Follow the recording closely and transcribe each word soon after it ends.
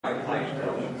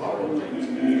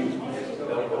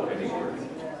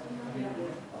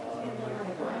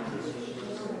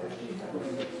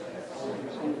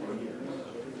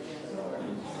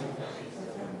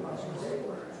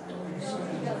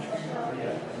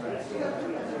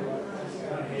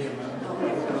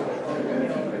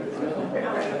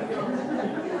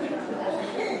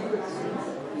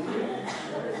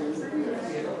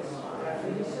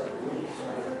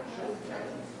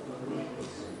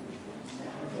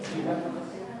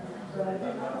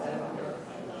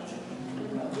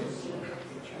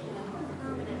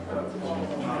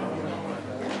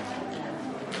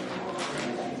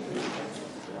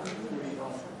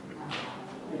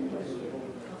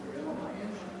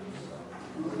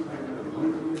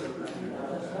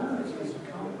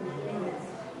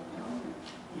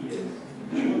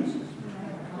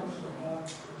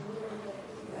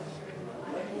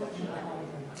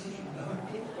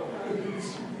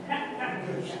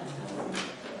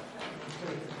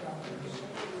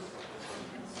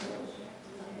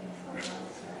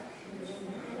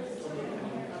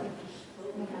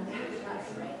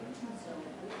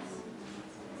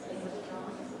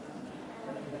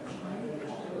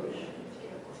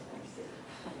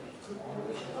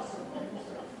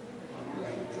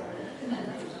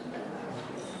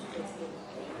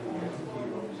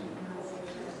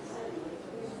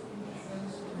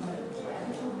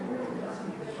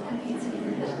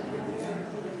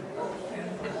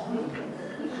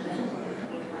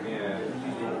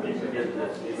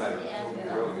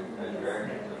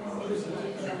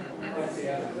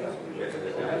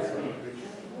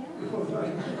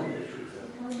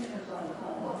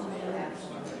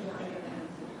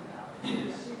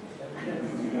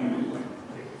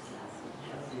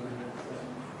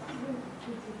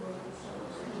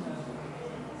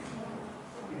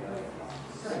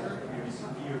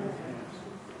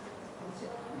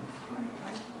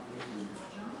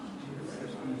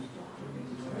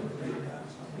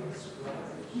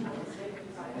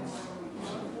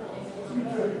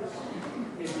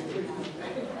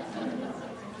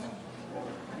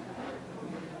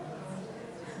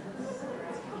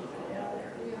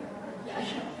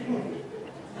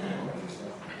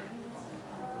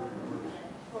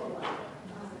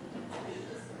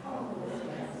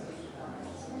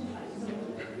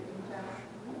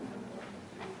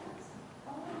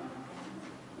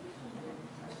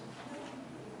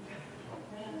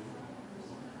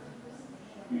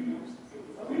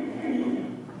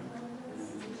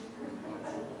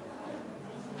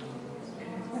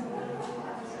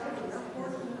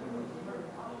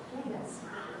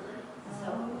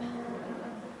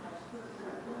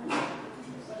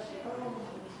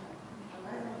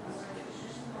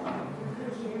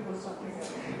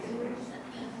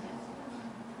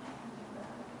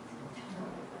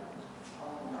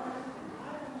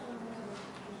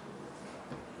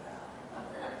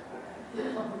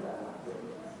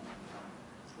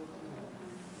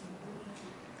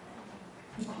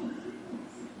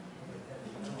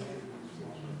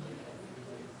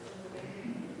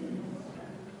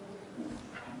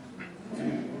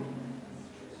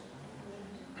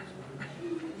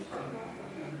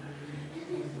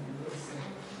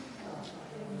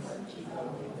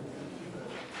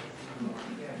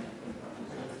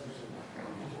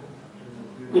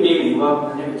Good evening.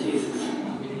 Welcome in the name of Jesus.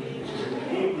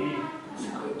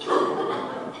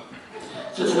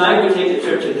 So tonight we take the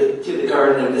trip to the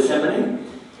Garden of Gethsemane.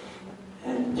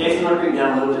 And Jason, want to bring it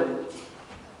down a little bit?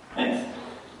 Thanks.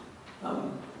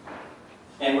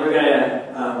 And we're going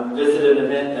to visit an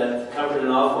event that's covered in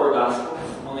all four Gospels.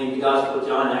 Only the Gospel of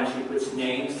John actually puts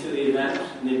names to the event.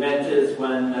 And the event is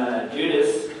when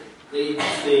Judas leads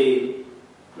the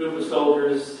group of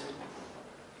soldiers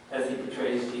as he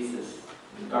betrays Jesus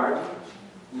in the garden.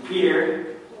 And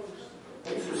Peter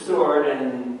takes the sword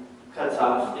and cuts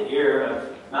off the ear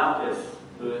of Malchus,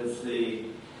 who is the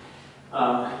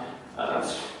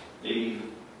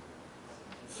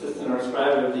assistant or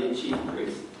scribe of the chief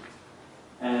priest.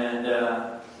 And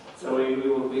so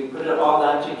we put all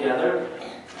that together,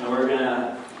 and we're going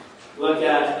to look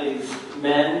at these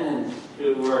men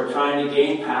who are trying to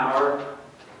gain power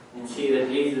and see that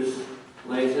Jesus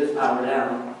lays his power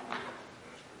down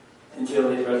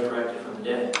until he's resurrected from the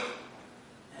dead.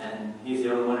 And he's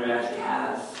the only one who actually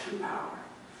has true power.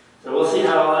 So we'll see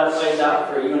how all that plays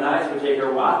out for you and I as we take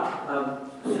our walk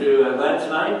through Lent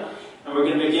tonight. And we're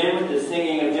going to begin with the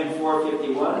singing of hymn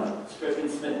 451, Stricken,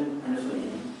 Smitten, and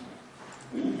Afflicted.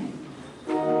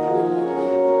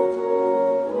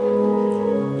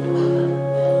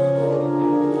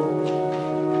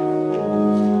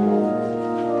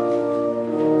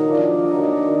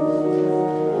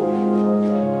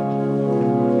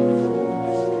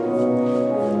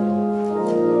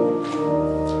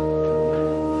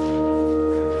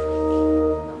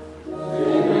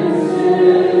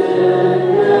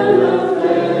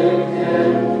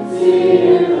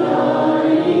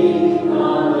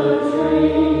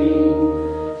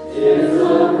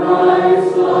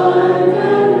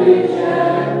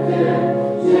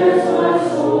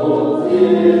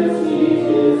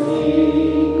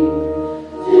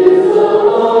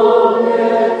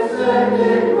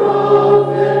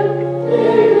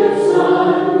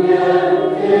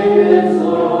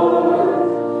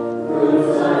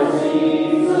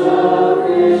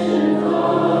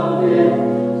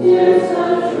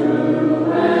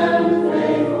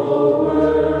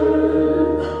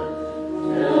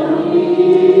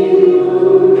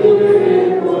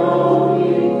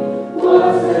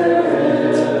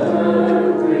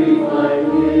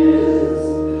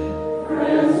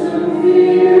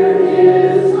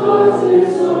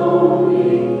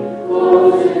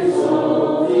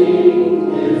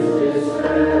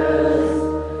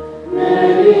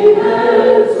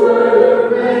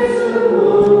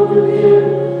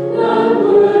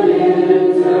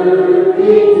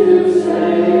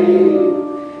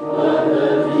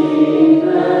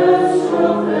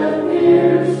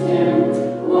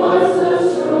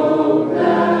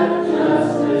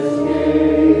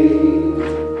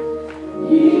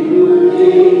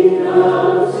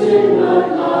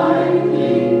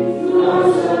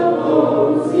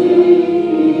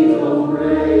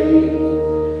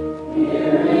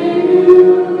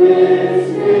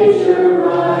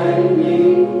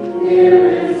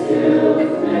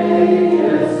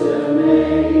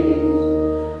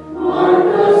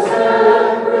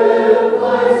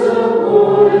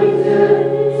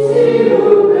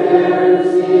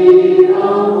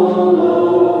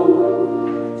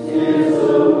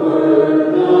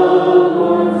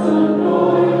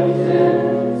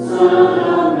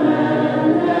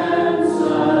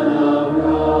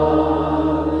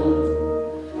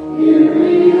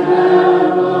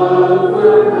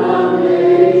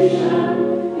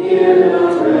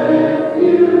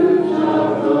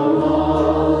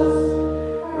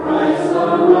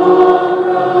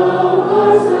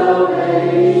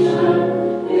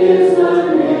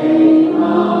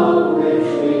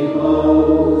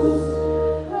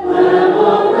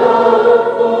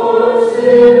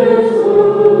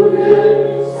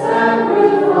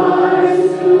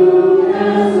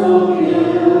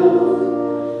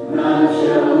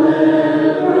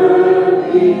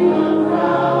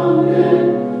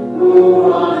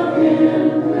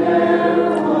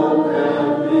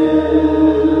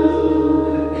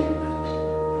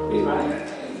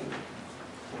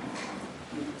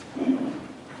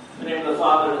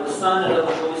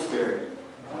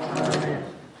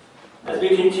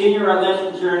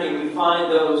 journey, we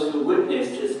find those who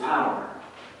witnessed his power,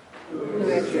 who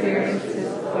experienced his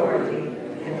authority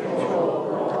and control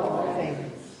over all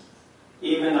things.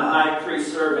 Even the high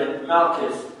priest servant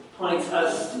Malchus points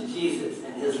us to Jesus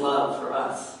and his love for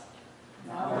us.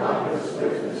 Malchus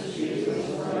witnessed Jesus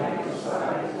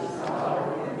magnified his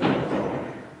power and control.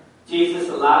 Jesus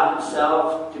allowed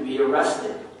himself to be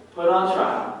arrested, put on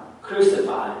trial,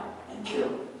 crucified, and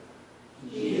killed.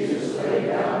 Jesus laid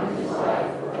down his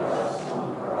life for us on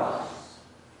the cross.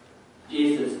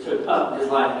 Jesus took up his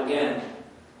life again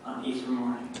on Easter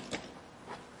morning.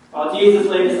 While Jesus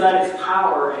laid aside his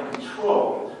power and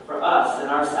control for us and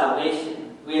our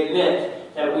salvation, we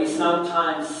admit that we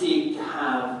sometimes seek to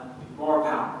have more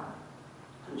power,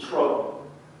 control,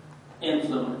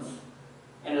 influence,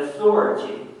 and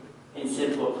authority in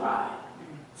sinful pride.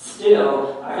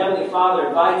 Still, our Heavenly Father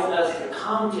invites us to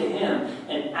come to him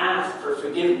and ask for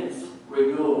forgiveness,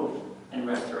 renewal, and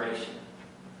restoration.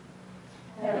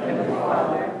 Heavenly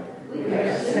Father, we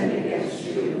have sinned against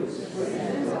you with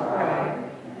sins of pride,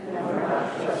 and are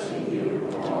not trusting you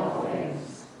in all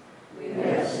things. We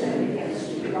have sinned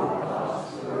against you in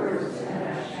thoughts, words, and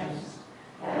actions.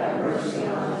 Have mercy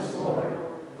on us, Lord.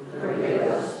 Forgive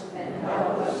us and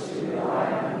help us to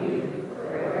rely on you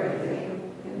for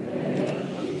everything in the name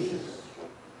of Jesus.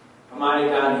 Almighty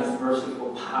God, in his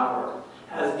merciful power,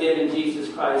 has given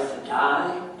Jesus Christ to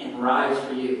die and rise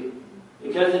for you.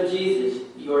 Because of Jesus,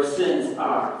 your sins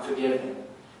are forgiven.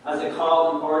 As a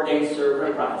called and ordained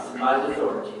servant of Christ and by his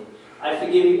authority, I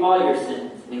forgive you all your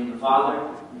sins in the name of the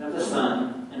Father, and of the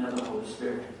Son, and of the Holy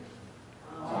Spirit.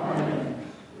 Amen.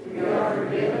 We are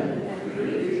forgiven and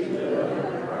free to live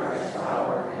under Christ's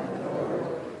power and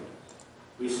authority.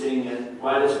 We sing as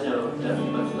white as snow,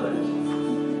 nothing but blood.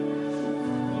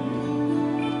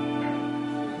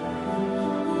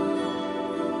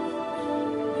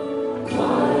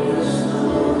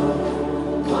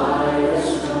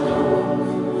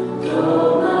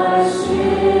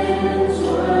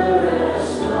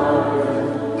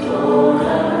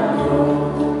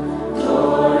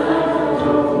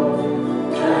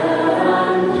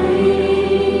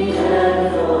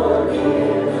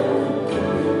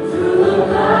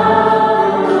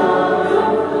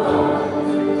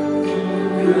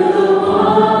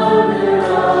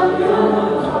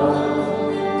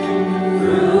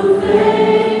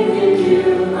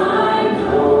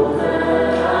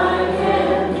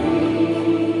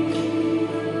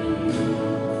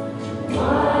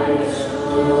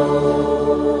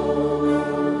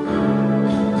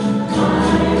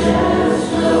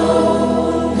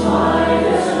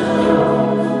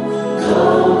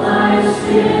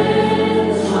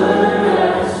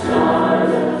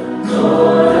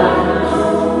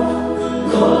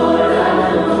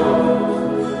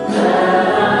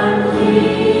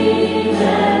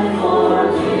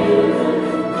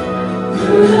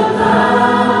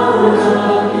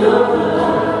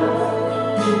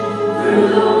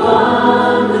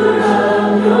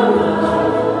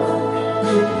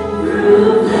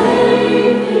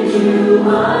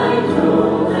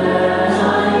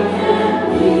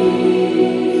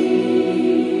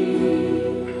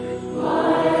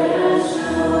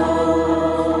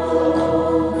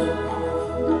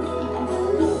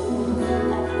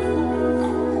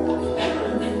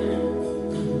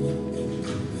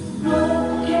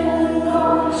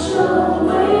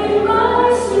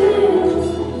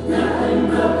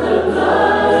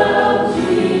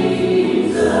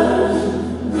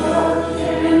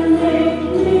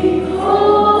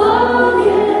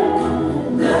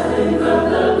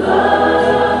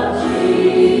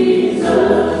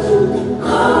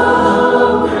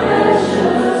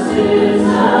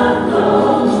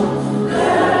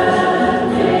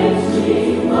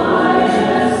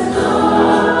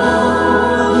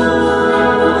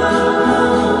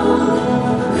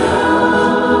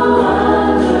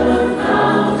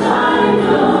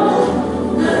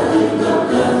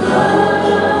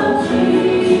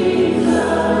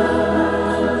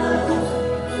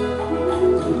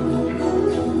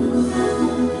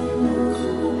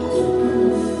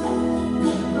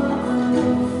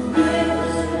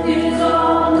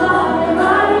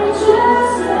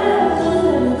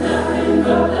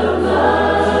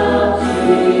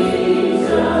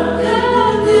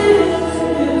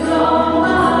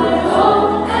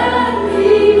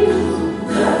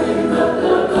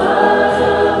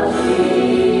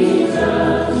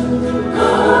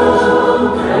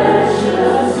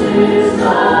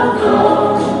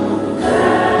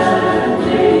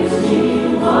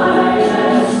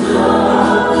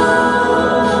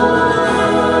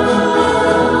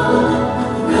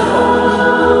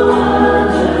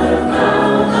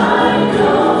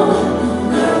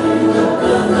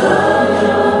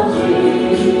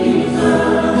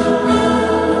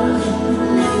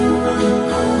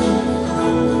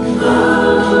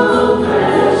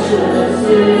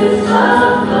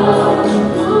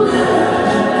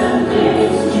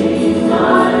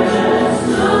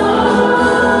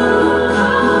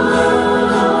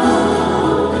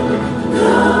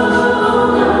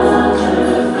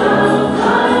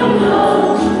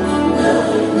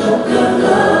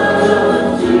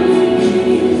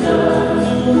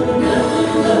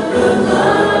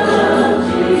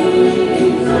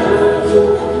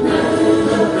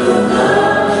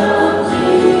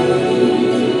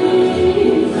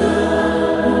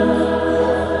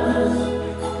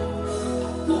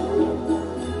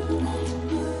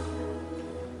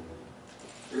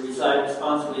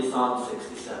 Psalm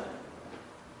 67.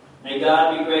 May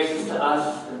God be gracious to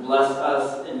us and bless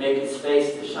us and make his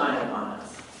face to shine upon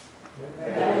us.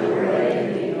 That your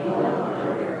reign be known on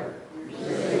earth, your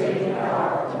saving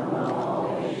power among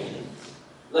all nations.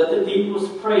 Let the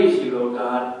peoples praise you, O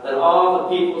God. Let all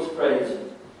the peoples praise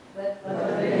you. Let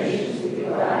the nations be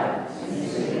glad and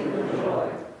sing for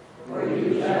joy, for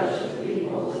you judge the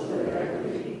peoples with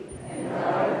equity and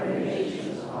guide the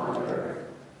nations on earth.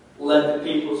 Let the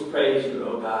peoples praise you,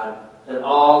 O God. Let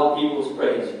all the peoples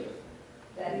praise you.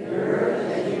 That the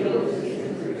earth and yields its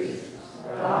increase,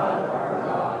 God our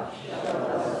God shall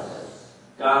bless us.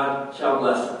 God shall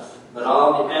bless us. Let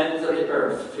all the ends of the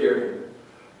earth fear him.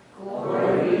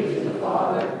 Glory be to the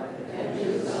Father, and to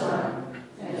the Son,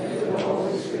 and to the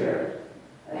Holy Spirit,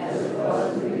 as it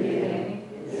was in the beginning,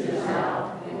 is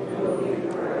now, and will be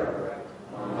forever.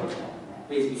 Amen.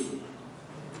 Please be seated.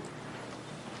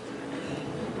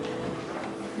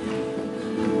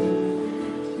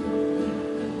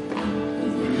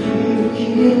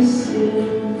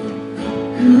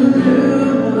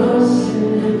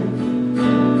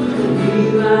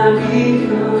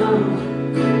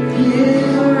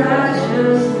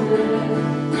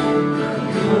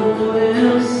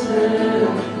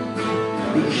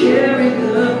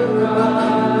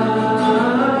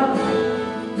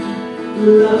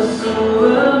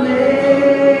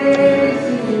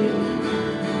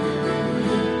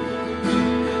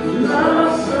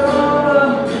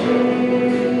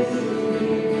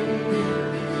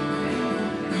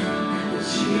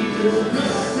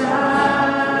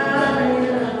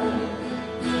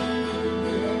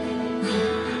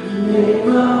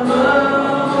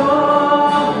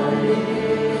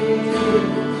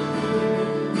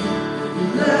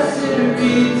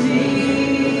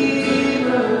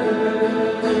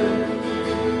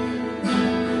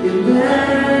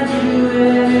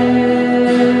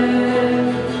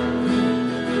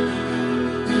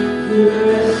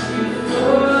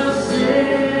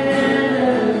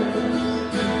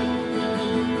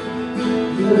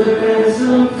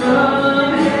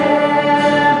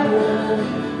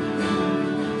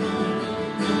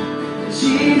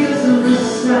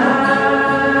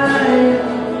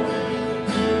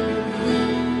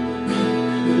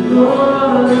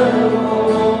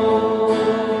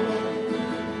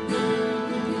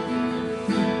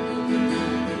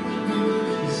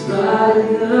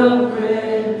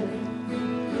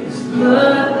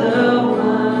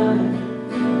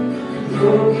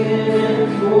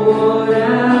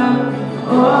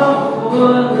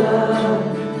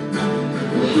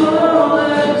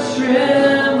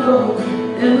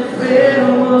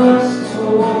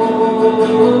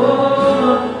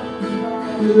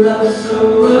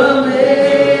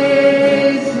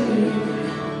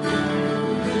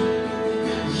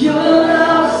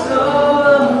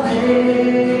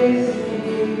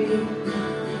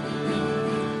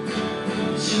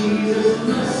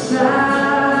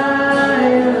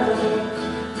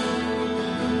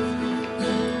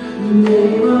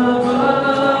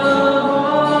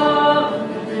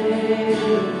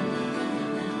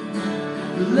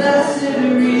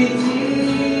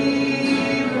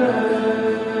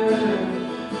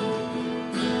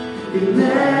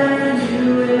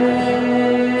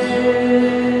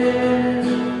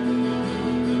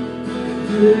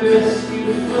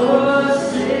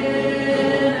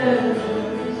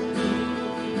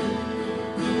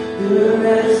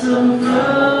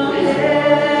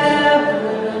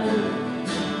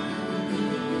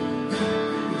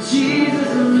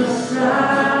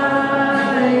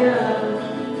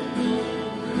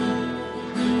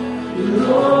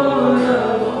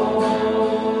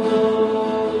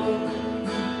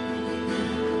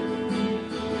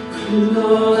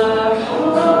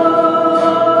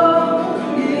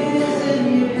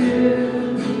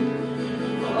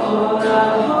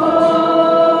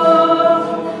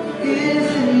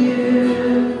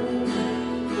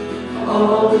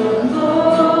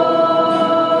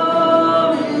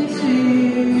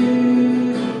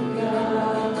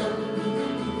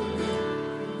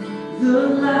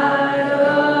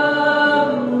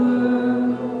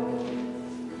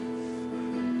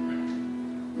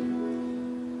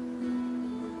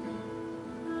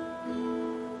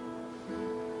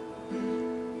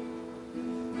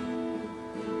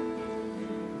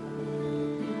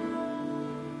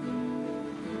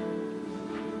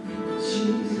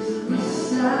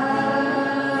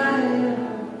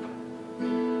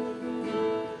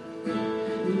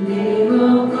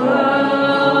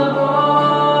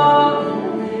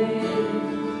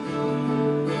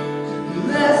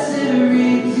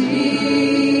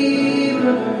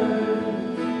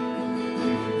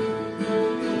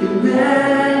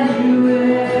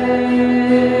 Emmanuel.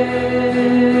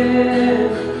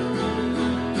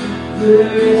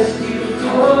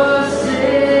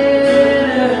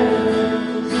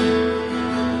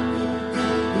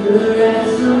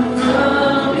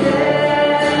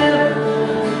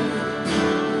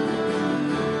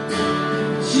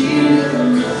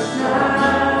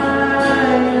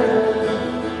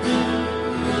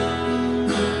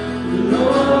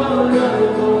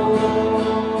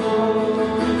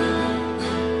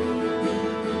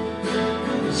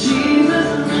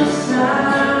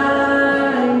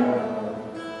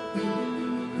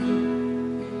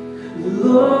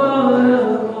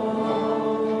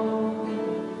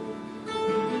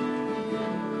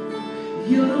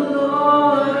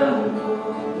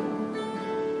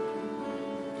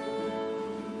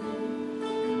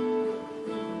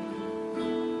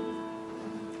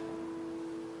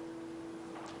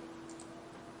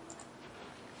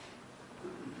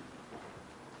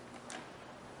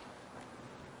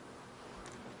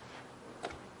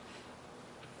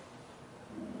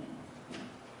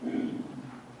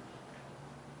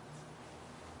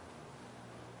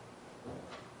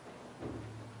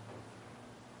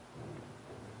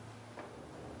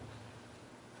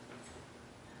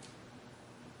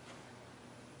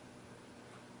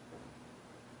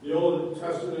 The Old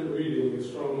Testament reading is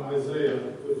from Isaiah,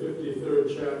 the 53rd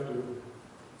chapter.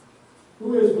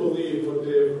 Who has believed what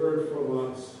they have heard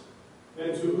from us,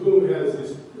 and to whom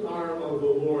has the arm of the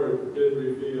Lord been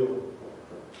revealed?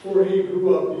 For he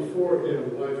grew up before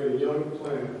him like a young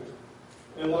plant,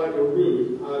 and like a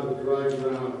root out of dry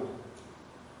ground.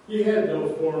 He had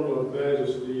no form of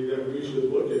majesty that we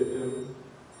should look at him,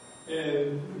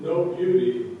 and no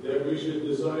beauty that we should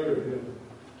desire him.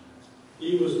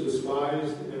 He was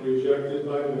despised and rejected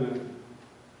by men,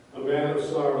 a man of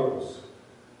sorrows,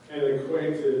 and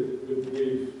acquainted with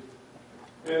grief.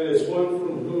 And as one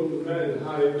from whom men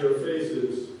hide their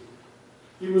faces,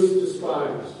 he was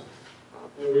despised,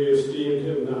 and we esteemed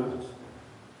him not.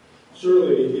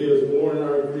 Surely he has borne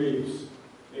our griefs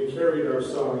and carried our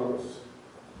sorrows.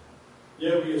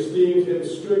 Yet we esteemed him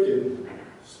stricken,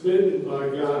 smitten by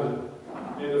God,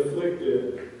 and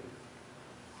afflicted.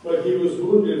 But he was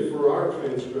wounded for our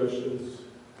transgressions.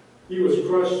 He was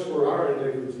crushed for our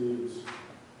iniquities.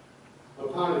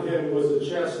 Upon him was the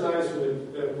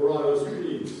chastisement that brought us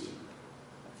peace.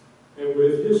 And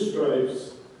with his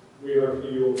stripes we are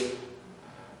healed.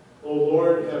 O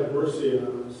Lord, have mercy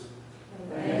on us.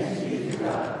 Thanks be to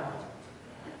God.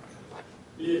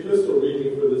 The epistle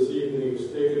reading for this evening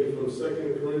is taken from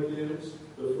 2 Corinthians,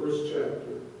 the first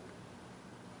chapter.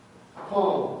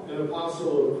 Paul, an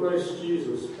apostle of Christ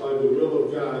Jesus by the will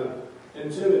of God, and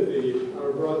Timothy,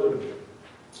 our brother,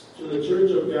 to the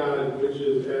church of God which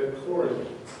is at Corinth,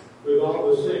 with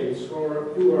all the saints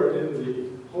who are in the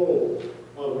whole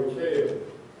of Achaia.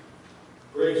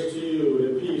 Grace to you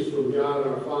and peace from God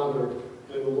our Father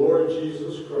and the Lord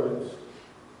Jesus Christ.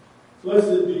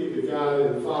 Blessed be the God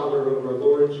and Father of our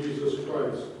Lord Jesus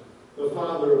Christ, the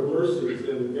Father of mercies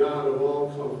and the God of all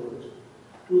comfort,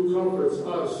 who comforts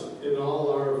us in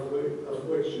all our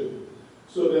affliction,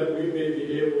 so that we may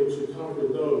be able to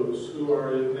comfort those who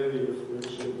are in any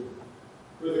affliction,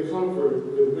 with the comfort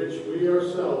with which we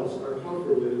ourselves are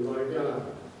comforted by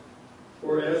God.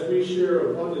 For as we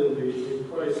share abundantly in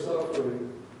Christ's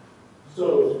suffering,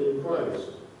 so through Christ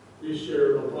we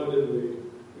share abundantly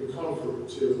in comfort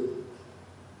too.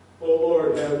 O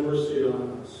Lord, have mercy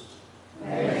on us.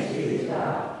 Thanks be to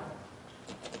God.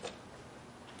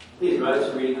 Please rise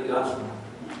to reading the Gospel.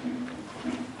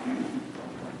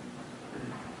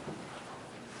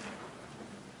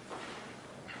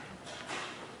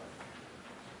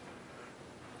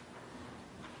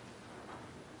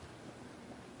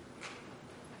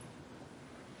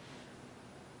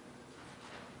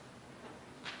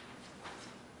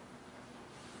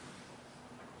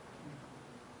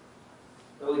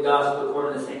 Holy Gospel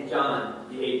according to St. John,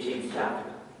 the 18th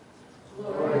chapter.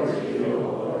 Glory to you,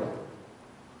 Lord.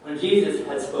 When Jesus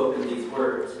had spoken these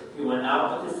words, he went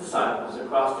out with his disciples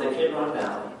across the Kidron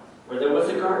Valley, where there was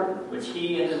a garden, which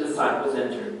he and the disciples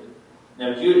entered.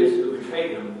 Now Judas, who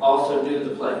betrayed him, also knew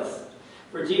the place,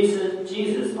 for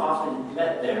Jesus often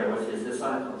met there with his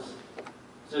disciples.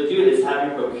 So Judas,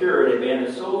 having procured a band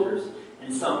of soldiers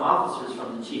and some officers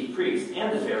from the chief priests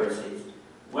and the Pharisees,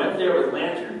 went there with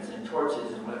lanterns and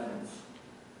torches and weapons.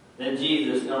 Then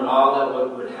Jesus, knowing all that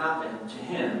what would happen to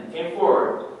him, came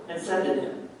forward and said to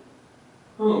them,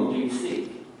 "Whom do you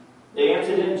seek?" They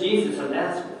answered him, "Jesus of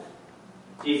Nazareth."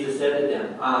 Jesus said to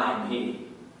them, "I am he."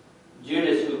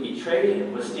 Judas, who betrayed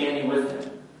him, was standing with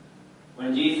him.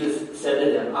 When Jesus said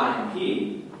to them, "I am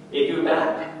he," they drew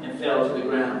back and fell to the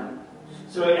ground.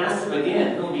 So he asked them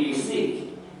again, "Whom do you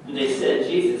seek?" And they said,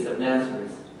 "Jesus of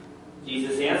Nazareth."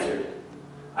 Jesus answered,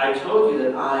 "I told you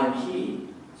that I am he.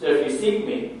 So if you seek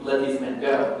me, let these men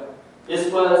go."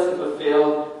 This was to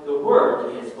fulfill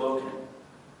word he had spoken.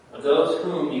 Of those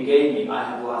whom you gave me, I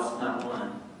have lost not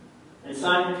one. And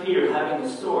Simon Peter, having a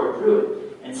sword, drew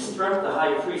it and struck the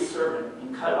high priest's servant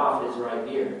and cut off his right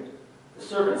ear. The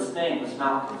servant's name was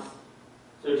Malchus.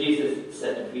 So Jesus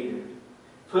said to Peter,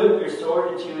 "Put your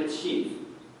sword into its sheath.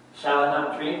 Shall I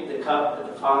not drink the cup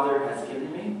that the Father has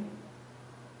given me?"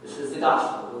 This is the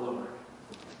gospel of the Lord.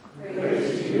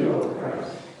 Praise to you, O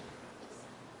Christ.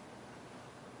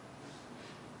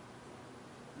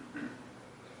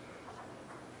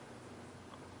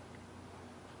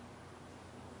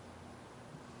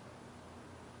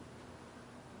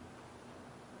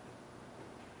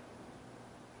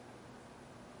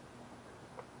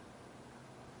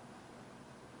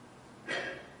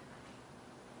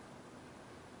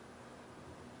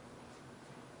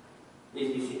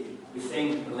 Please be seated. We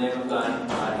sing the Lamb of God.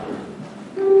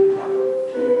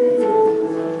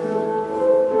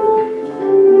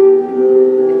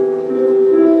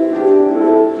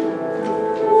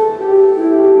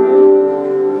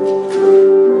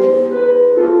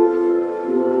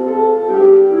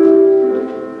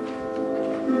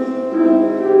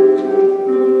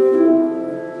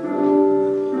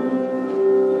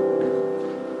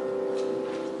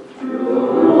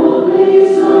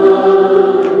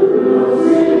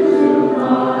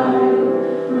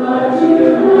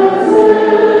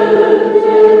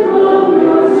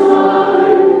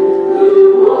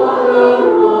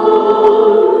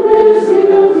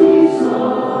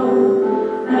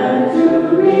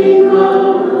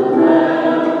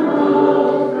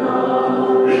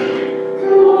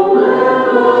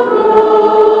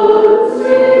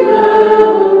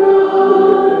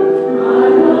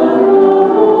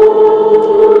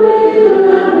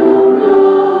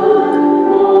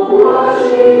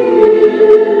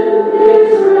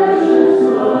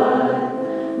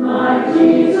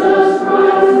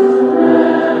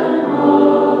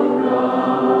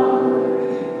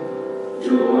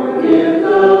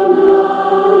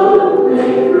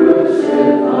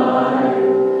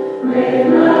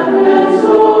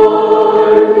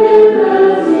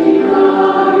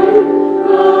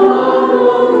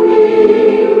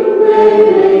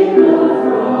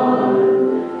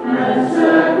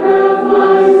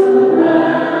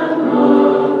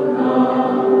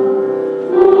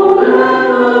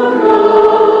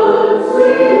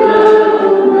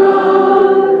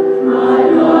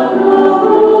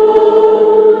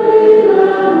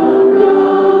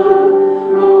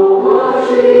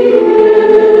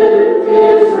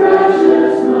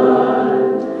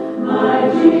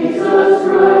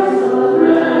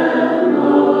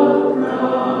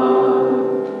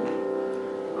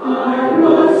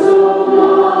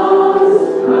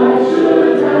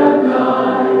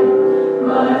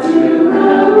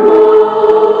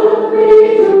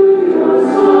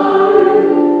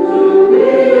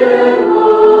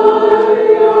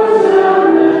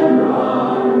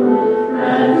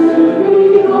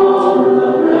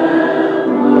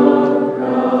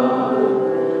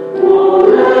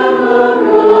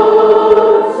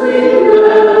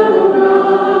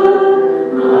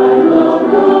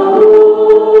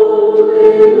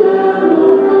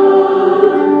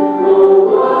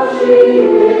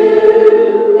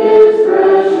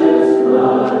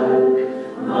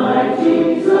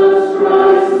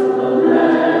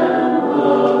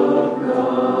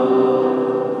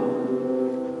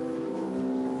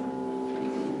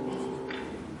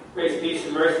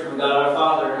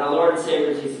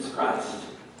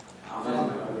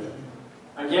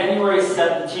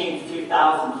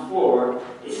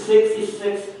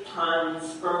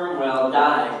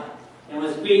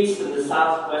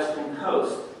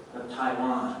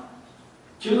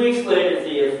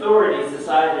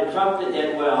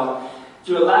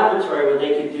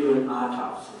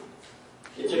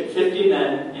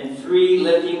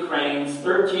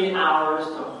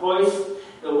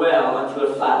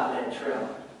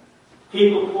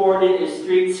 People poured into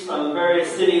streets from various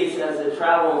cities as they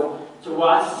traveled to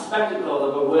watch the spectacle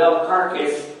of a whale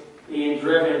carcass being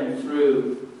driven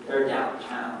through their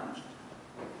downtown.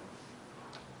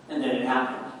 And then it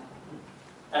happened.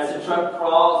 As the truck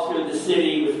crawled through the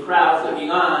city with crowds looking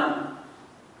on,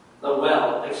 the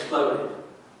well exploded.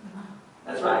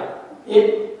 That's right.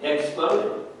 It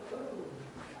exploded.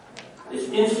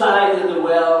 The insides of the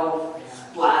well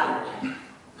splattered.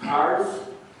 Cars,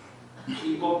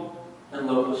 people, and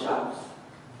local shops.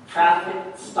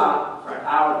 Traffic stopped for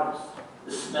hours.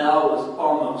 The smell was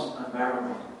almost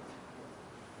unbearable.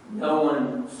 No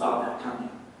one saw that coming.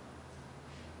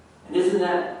 And isn't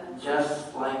that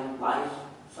just like life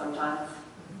sometimes?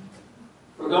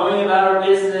 We're going about our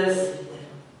business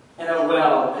and a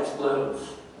well explodes.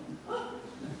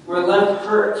 We're left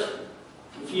hurt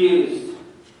confused,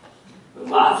 with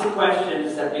lots of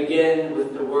questions that begin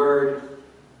with the word,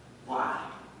 why?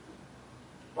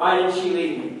 Why did she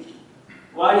leave me?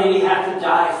 Why did he have to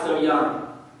die so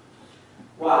young?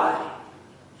 Why?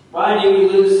 Why did we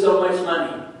lose so much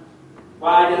money?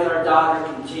 Why does our daughter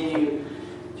continue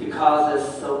to cause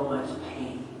us so much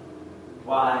pain?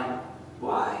 Why?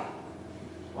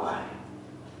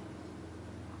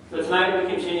 So tonight we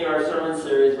continue our sermon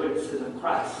series, Witnesses of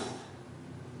Christ.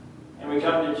 And we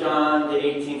come to John, the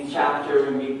 18th chapter,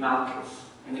 and we meet Malchus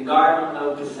in the Garden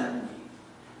of Gethsemane.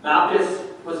 Malchus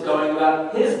was going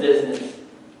about his business.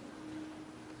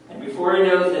 And before he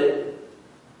knows it,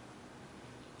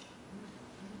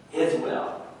 his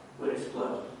well would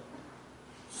explode.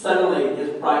 Suddenly,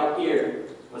 his right ear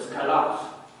was cut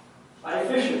off by a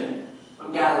fisherman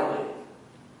from Galilee.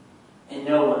 And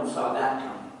no one saw that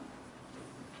coming.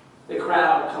 The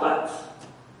crowd collects.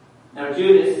 Now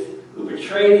Judas, who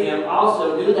betrayed him,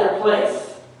 also knew that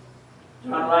place.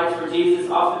 John writes, for Jesus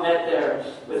often met there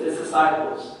with his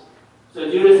disciples.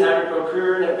 So Judas, having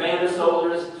procured a band of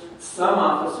soldiers, some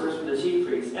officers from the chief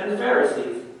priests and the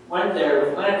Pharisees, went there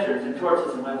with lanterns and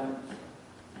torches and weapons.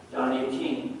 John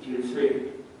 18,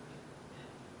 2-3.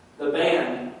 The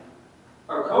band,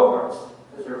 or cohorts,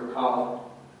 as they were called,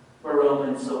 were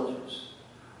Roman soldiers.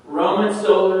 Roman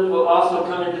soldiers will also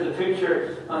come into the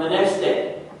picture on the next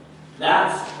day.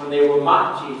 That's when they will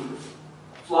mock Jesus,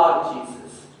 flog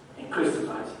Jesus, and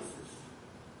crucify Jesus.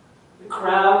 The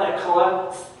crowd that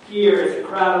collects here is a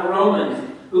crowd of Romans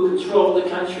who controlled the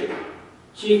country,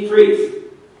 chief priests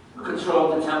who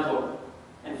controlled the temple,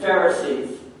 and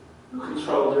Pharisees who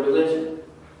controlled the religion.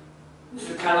 This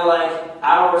is kind of like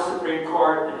our Supreme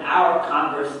Court and our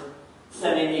Congress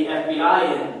sending the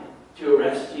FBI in to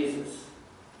arrest Jesus.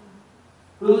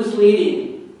 Who's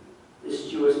leading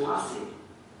this Jewish posse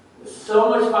with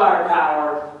so much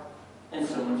firepower and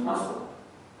so much muscle?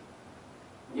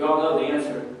 You all know the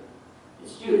answer.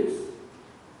 It's Judas.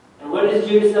 And what is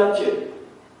Judas up to?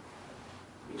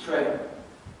 Betrayal.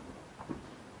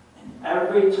 And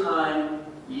every time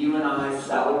you and I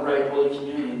celebrate Holy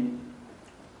Communion,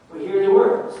 we hear the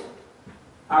words,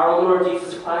 our Lord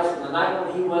Jesus Christ on the night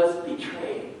when he was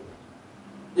betrayed.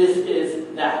 This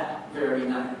is that very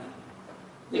night.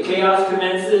 The chaos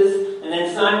commences, and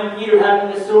then Simon Peter,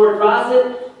 having the sword, draws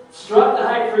it, struck the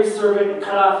high priest's servant, and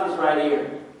cut off his right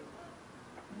ear.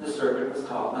 The servant was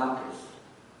called Malchus.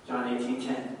 John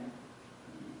 18:10.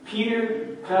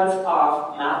 Peter cuts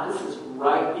off Malchus's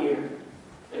right ear.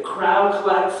 The crowd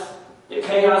collects. The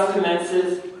chaos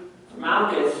commences. For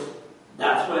Malchus,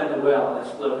 that's when the well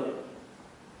exploded.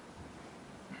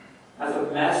 Has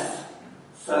a mess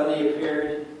suddenly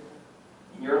appeared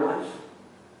in your life?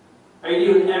 Are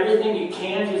you doing everything you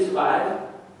can to survive?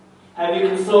 Have you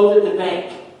consulted the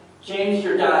bank, changed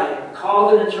your diet,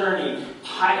 called an attorney,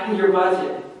 tightened your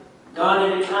budget,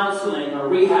 gone into counseling or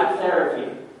rehab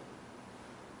therapy?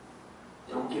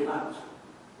 Don't give up.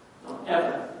 Don't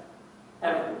ever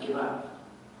give up.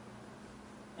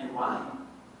 And why?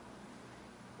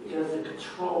 Because the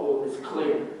control is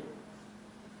clear.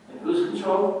 And whose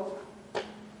control?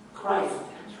 Christ's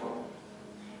control.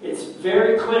 It's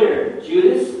very clear.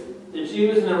 Judas, the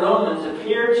Jews, and the Romans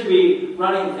appear to be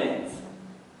running things.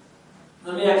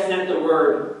 Let me accent the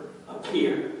word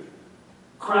appear.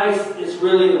 Christ is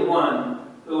really the one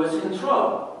who is in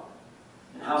control.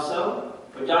 And how so?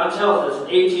 But John tells us in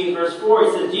 18 verse 4,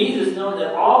 he says, Jesus, knowing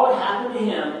that all would happen to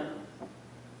him,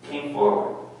 came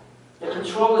forward. The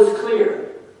control is clear.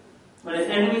 When his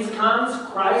enemies comes,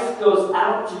 Christ goes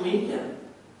out to meet them.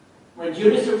 When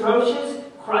Judas approaches,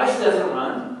 Christ doesn't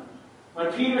run.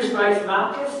 When Peter strikes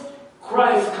Malchus,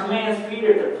 Christ commands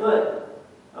Peter to put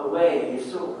away his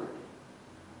sword.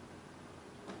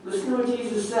 Listen to what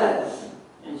Jesus says.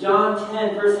 In John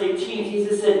 10, verse 18,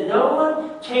 Jesus said, no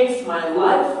one takes my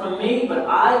life from me, but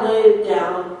I lay it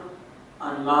down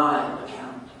on my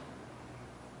account.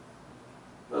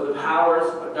 Though the powers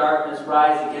of darkness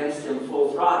rise against him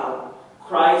full throttle,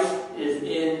 Christ is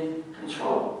in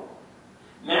control.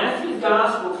 Matthew's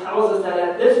gospel tells us that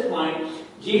at this point,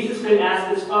 Jesus could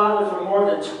ask his Father for more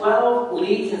than 12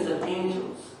 legions of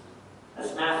angels.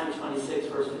 That's Matthew 26,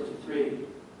 verse 53.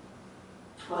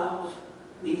 12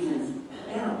 legions of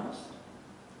animals.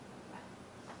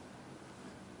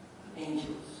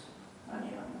 Angels, not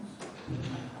animals.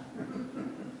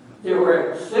 There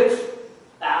were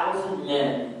 6,000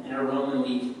 men in a Roman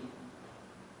legion.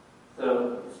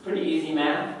 So it's pretty easy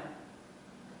math.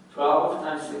 12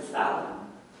 times 6,000.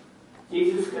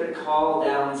 Jesus could have called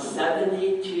down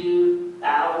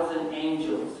 72,000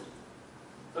 angels.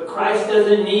 But Christ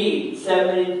doesn't need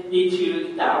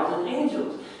 72,000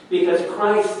 angels. because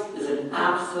Christ is in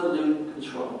absolute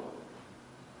control.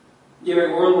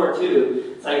 During World War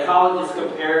II, psychologists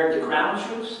compared the ground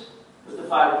troops with the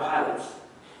fighter pilots.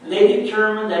 And they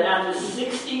determined that after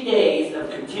 60 days of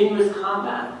continuous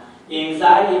combat, the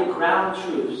anxiety of ground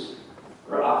troops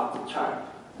were off the chart.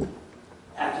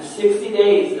 After 60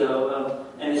 days, though,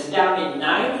 an astounding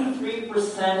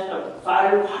 93% of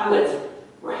fighter pilots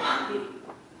were happy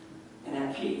and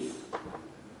at peace.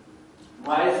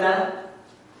 Why is that?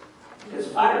 Because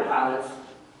fighter pilots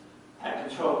had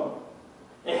control.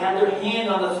 They had their hand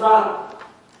on the throttle.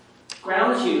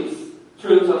 Ground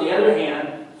troops, on the other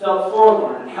hand, felt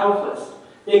forlorn and helpless.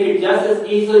 They could just as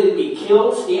easily be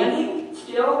killed standing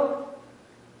still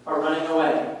or running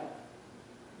away.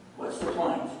 What's the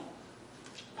point?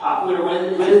 Popular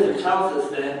wisdom tells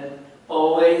us that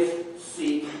always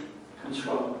seek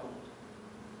control.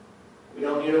 We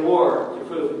don't need a war to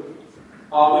prove it.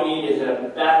 All we need is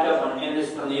a backup on the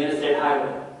interstate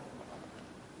highway.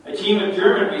 A team of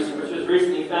German researchers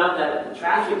recently found that the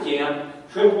traffic jam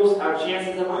triples our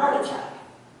chances of a heart attack.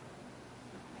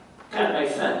 Kind of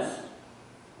makes sense.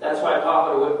 That's why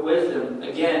popular wisdom,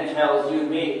 again, tells you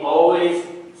and me, always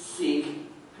seek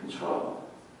control.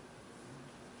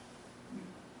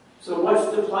 So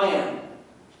what's the plan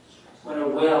when a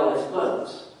whale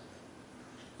explodes?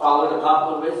 Follow the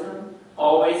popular wisdom,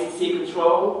 always seek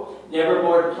control, never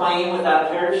board a plane without a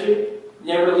parachute,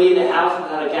 never leave the house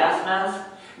without a gas mask,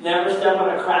 never step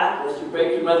on a crack lest you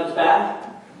break your mother's back.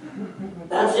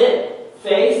 That's it.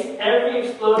 Face every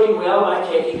exploding whale by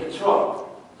taking control.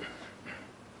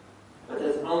 But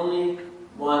there's only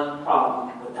one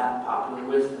problem with that popular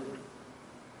wisdom.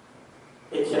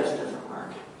 It just doesn't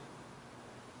work.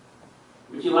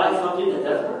 Would you like something that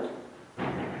does work?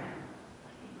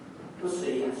 Let's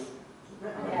say yes.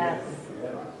 Yes.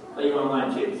 But you won't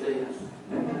mind too, say yes.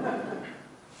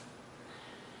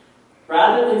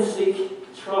 Rather than seek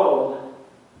control,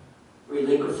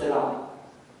 relinquish it all.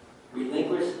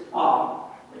 Relinquish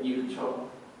all that you control.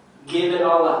 Give it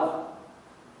all up.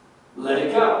 Let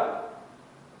it go.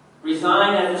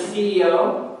 Resign as the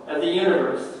CEO of the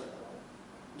universe.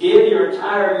 Give your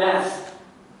entire mess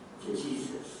to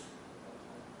Jesus.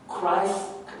 Christ's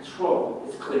control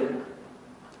is clear.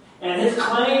 And his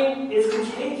claim is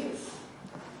contagious.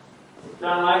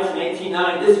 John writes in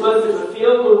 18:9, "This was to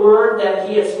fulfill the word that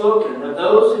he had spoken. Of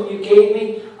those whom you gave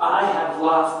me, I have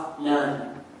lost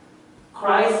none."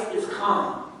 Christ is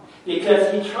calm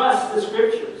because he trusts the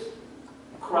scriptures.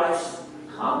 Christ's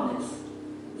calmness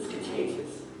is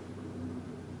contagious.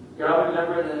 You all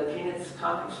remember the Peanuts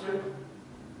comic strip?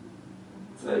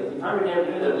 So you probably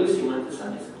never knew that Lucy went to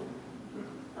Sunday school.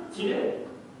 She did.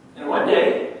 And one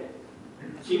day,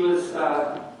 she was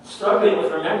struggling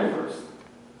with her memory verse.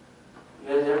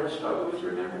 You guys ever struggle with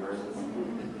your memory verses?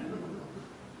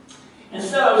 And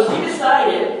so she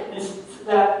decided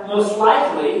that most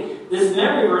likely this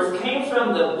memory verse came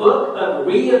from the book of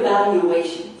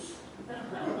reevaluations.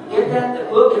 Get that? The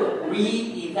book of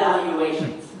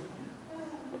reevaluations.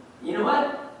 You know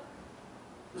what?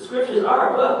 The scriptures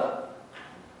are a book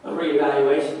of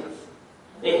reevaluations.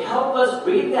 They help us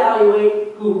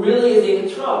reevaluate who really is in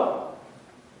control.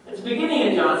 At the beginning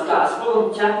of John's Gospel,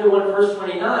 in chapter 1, verse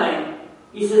 29,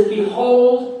 he says,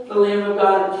 "Behold the Lamb of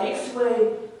God who takes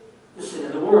away the sin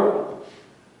of the world."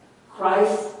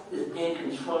 Christ is in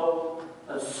control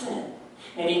of sin,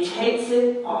 and he takes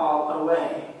it all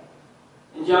away.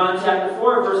 In John chapter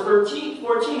 4, verse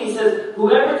 14, he says,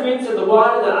 "Whoever drinks of the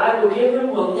water that I will give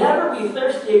him will never be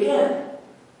thirsty again."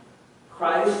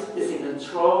 Christ is in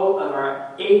control of our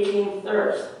aching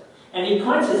thirst, and he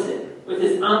quenches it with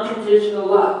his unconditional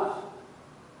love.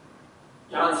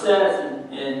 John says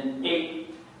in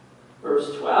 8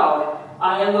 verse 12,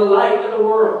 "I am the light of the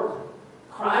world."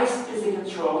 Christ is in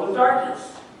control of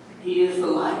darkness. He is the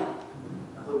light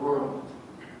of the world.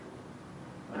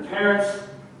 When parents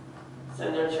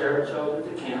send their children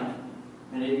to camp,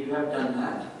 many of you have done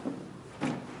that,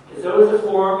 there's always a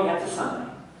form you have to sign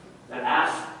that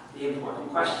asks the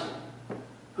important question: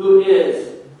 who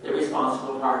is the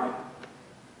responsible party?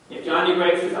 If Johnny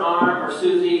breaks his arm or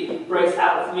Susie breaks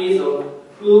out with measles,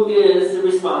 who is the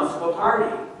responsible party?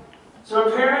 So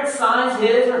a parent signs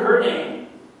his or her name,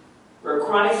 where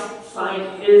Christ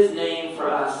signed his name for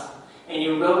us, and he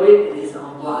wrote it in his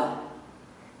own blood.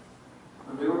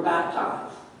 When we were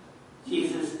baptized,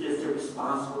 Jesus is the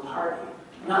responsible party,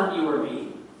 not you or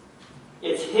me.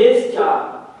 It's his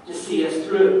job to see us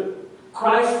through.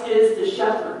 Christ is the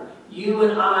shepherd. You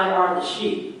and I are the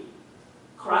sheep.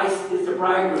 Christ is the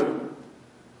bridegroom.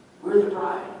 We're the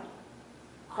bride.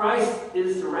 Christ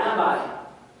is the rabbi,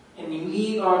 and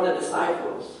we are the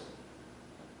disciples.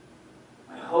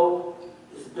 My hope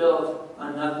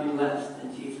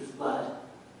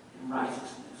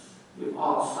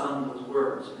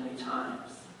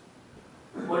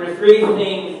three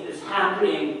things is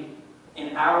happening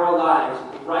in our lives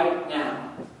right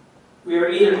now. We are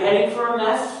either heading for a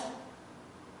mess,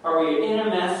 or we are in a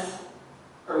mess,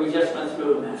 or we just went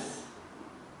through a mess.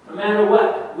 No matter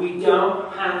what, we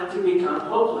don't have to become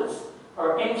hopeless,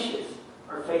 or anxious,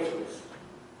 or faithless.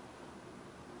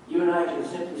 You and I can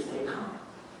simply stay calm.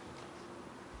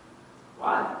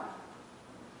 Why?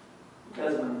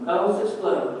 Because when bells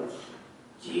explode,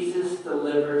 Jesus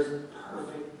delivers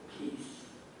perfect peace.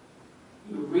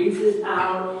 He reaches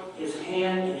out his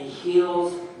hand and he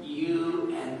heals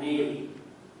you and me.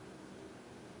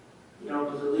 You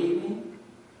don't believe me?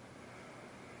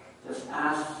 Just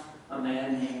ask a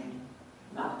man named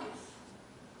Malchus.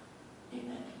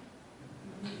 Amen.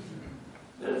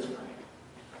 Let us pray.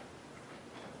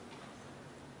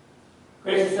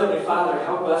 Gracious Heavenly Father,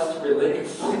 help us to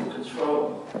release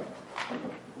control.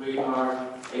 We are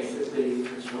basically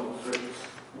control freaks.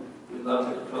 We love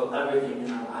to control everything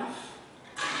in our life.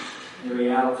 And the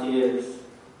reality is,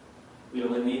 we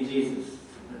only need Jesus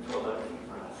to control everything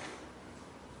for us.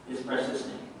 In His precious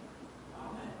name.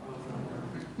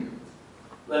 Amen.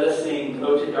 Let us sing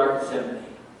 "O to Dark Gethsemane,"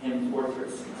 hymn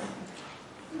 436.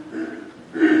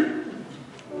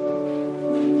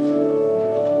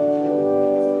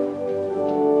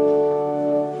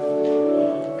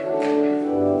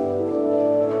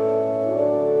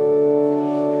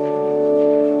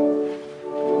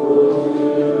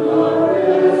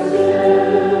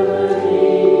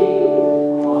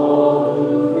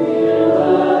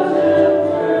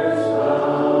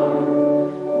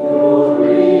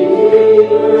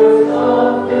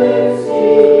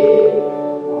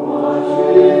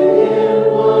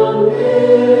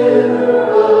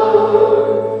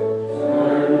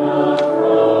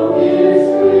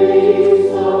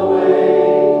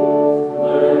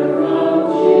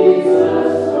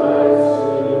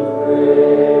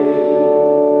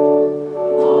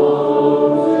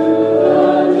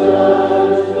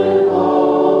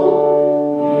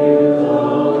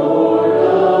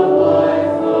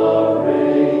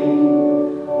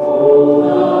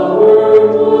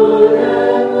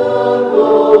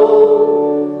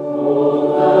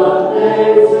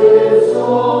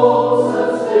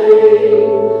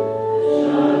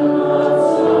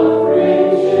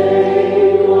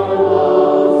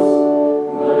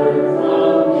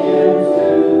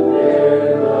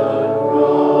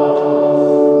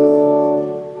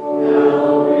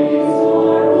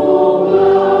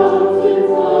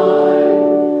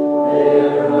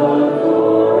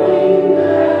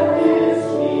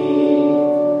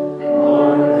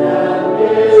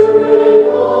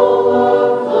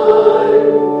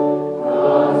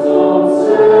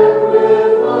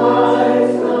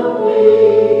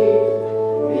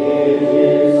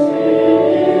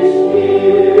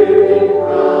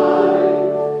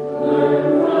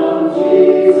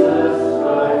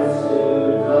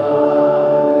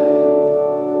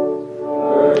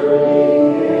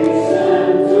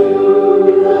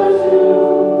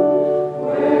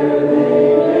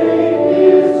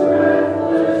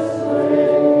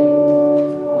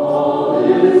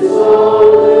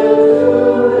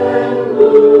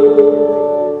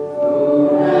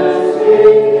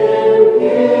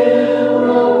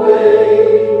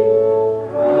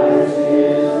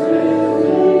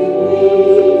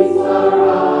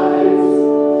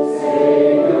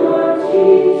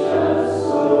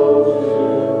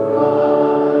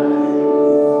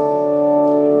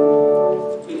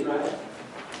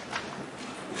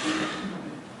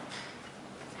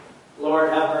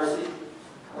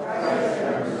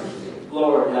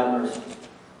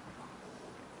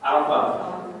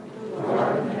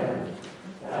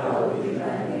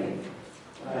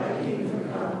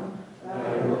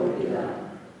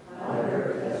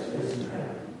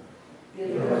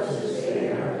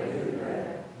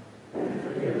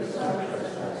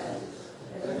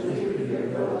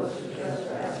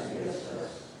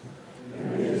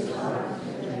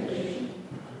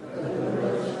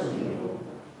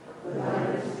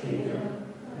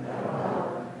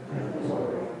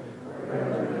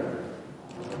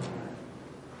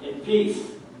 Peace.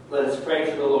 Let us pray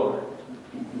to the Lord.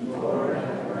 Lord,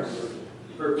 have mercy.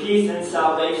 For peace and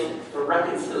salvation, for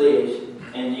reconciliation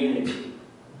and unity,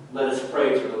 let us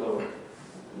pray to the Lord.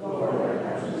 Lord,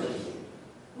 have mercy.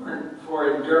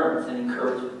 For endurance and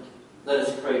encouragement, let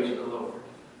us pray to the Lord.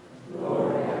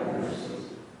 Lord, have mercy.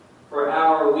 For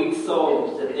our weak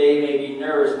souls, that they may be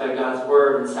nourished by God's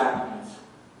word and sacraments,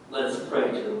 let us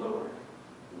pray to the Lord.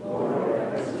 Lord,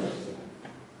 have mercy.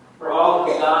 For all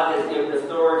who God has given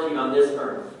authority on this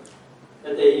earth,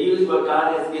 that they use what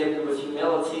God has given them with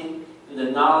humility and the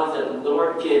knowledge that the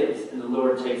Lord gives and the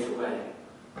Lord takes away,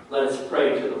 Let us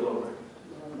pray to the Lord.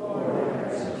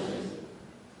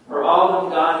 For all whom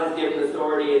God has given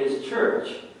authority in His church,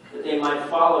 that they might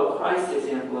follow Christ's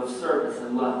example of service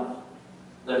and love,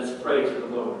 let us pray to the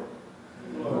Lord.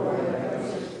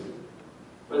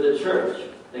 For the church,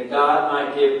 that God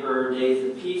might give her days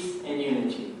of peace and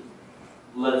unity,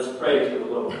 let us pray to the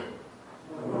Lord.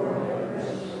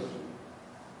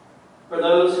 For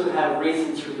those who have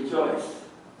reason to rejoice,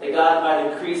 that God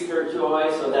might increase their joy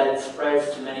so that it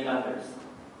spreads to many others,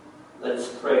 let us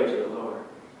pray to the Lord.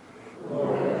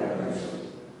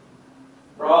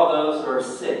 For all those who are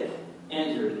sick,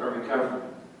 injured, or recovering,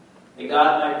 that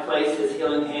God might place His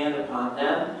healing hand upon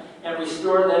them and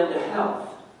restore them to health,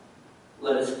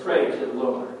 let us pray to the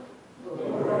Lord.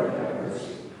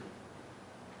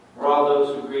 For all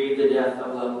those who grieve the death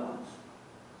of loved ones,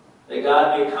 that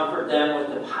God may comfort them with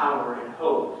the power and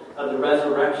hope of the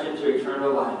resurrection to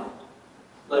eternal life,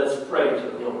 let us pray to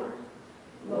the Lord.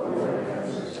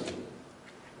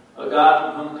 O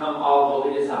God, from whom come all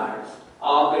holy desires,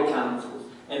 all good counsels,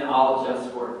 and all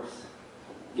just works,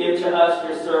 give to us,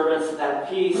 your servants, that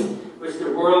peace which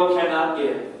the world cannot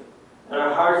give, that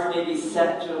our hearts may be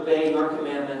set to obey your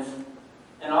commandments,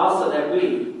 and also that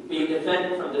we, being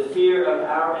defended from the fear of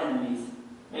our enemies,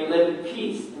 may live in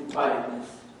peace and quietness.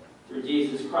 Through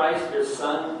Jesus Christ, your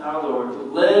Son, our Lord,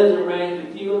 who lives and reigns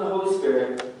with you in the Holy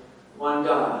Spirit, one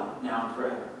God, now and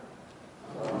forever.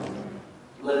 Amen.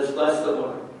 Let us bless the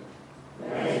Lord.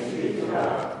 Thanks be to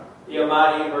God. The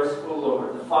Almighty and merciful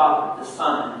Lord, the Father, the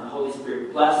Son, and the Holy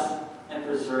Spirit, bless and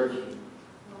preserve you.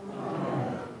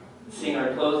 Amen. We sing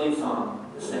our closing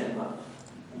song, The Same Love.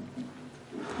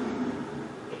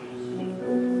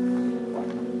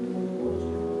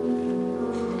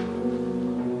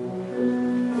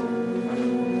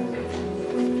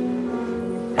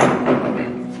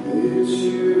 You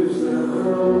choose the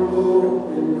humble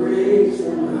and raise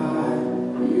them high.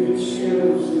 You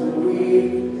choose the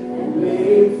weak and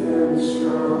make them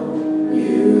strong.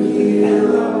 You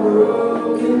heal our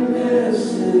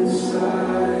brokenness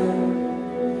inside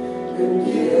and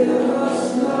give us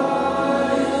life.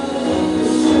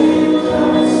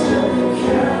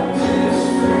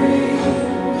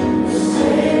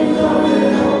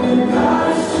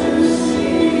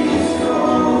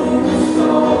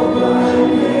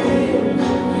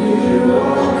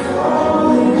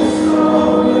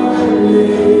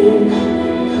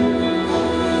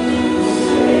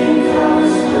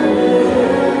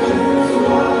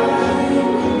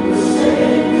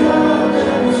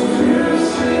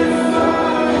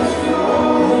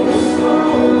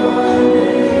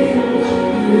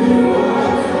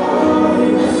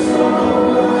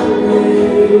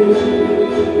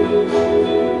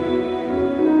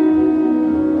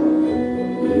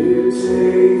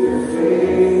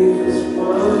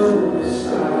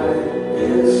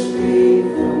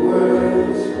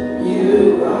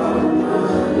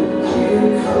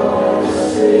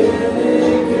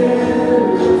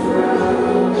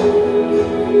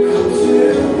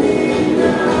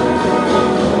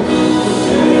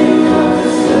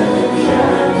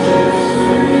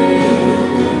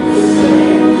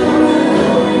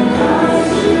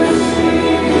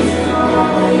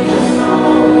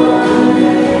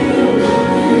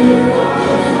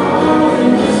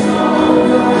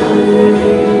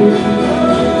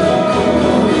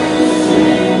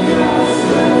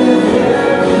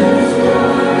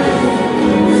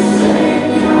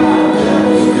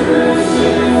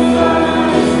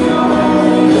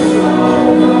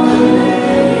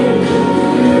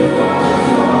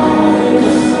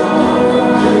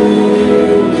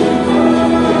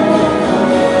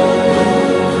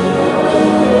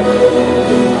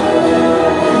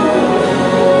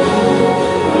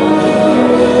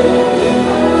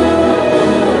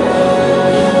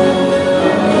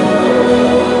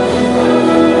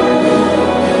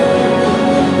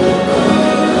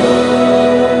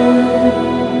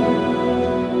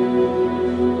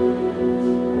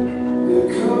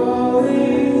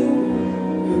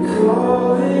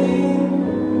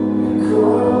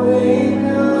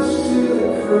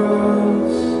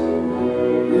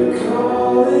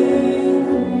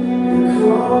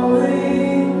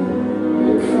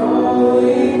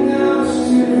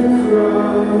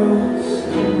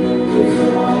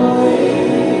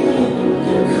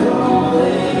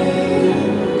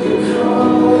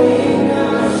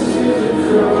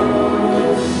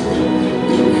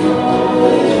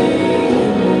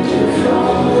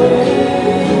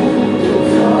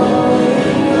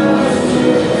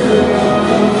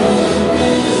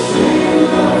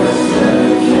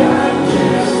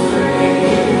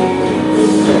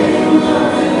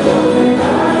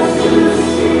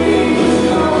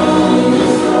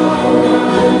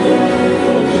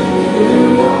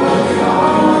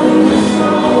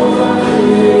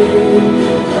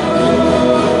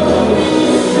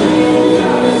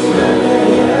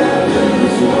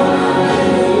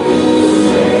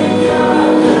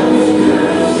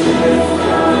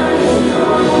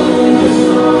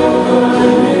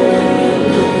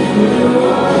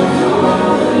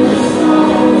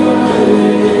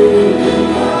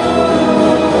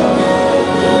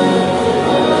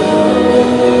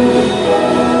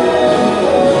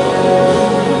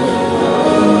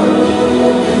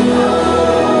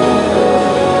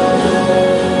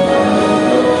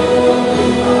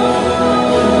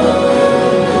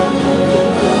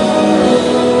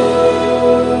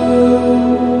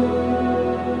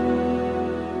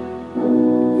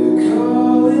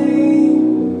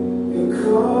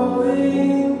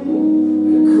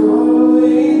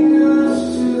 calling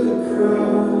us to the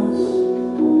cross.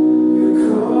 You're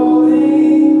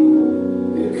calling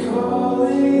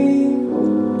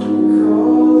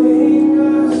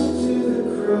us to the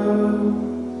cross.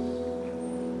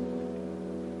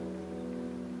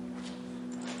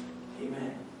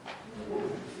 Amen.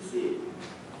 See.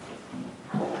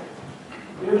 Do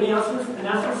you have any announcements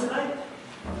tonight?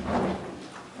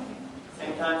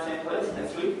 Same time, same place,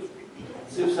 next week.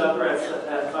 Soup supper at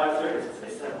 5:30. Say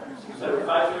 7. Soup supper at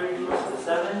 5:30, worship at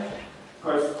 7. Of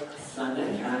course, Sunday,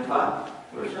 9 o'clock,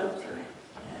 worship.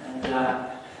 And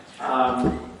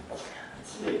let's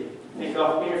see. Thank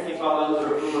all here. Thank all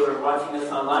those who are watching us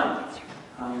online.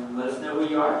 Let us know who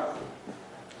you are.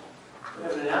 We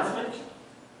have an announcement.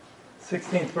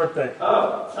 16th birthday.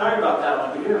 Oh, sorry about that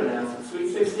one. We do have an announcement. Sweet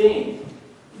 16.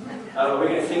 We're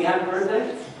going to sing happy birthday?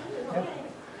 Yep.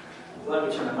 Let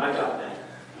me turn my mic off then.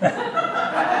 All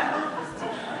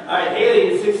right, Haley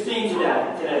is 16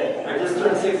 today. I just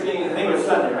turned 16. I think it was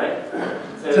Sunday, right?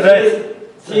 So Today.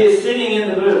 She is sitting in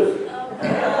the booth.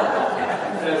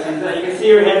 So you can see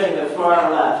her head to the far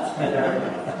left.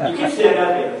 You can stand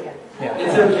up, Haley. Yeah.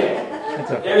 It's okay.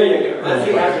 It's okay. There you go. Let's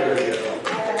sing happy birthday.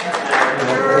 Happy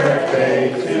birthday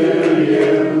to you.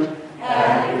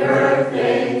 Happy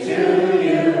birthday to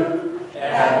you.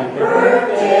 Happy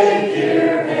birthday,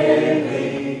 dear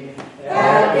Haley.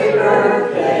 Happy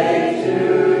birthday to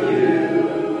you.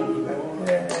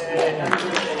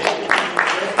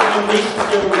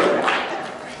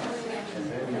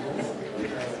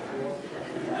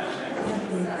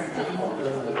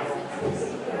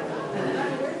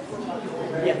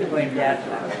 You have to blame Dad.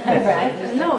 Right? No.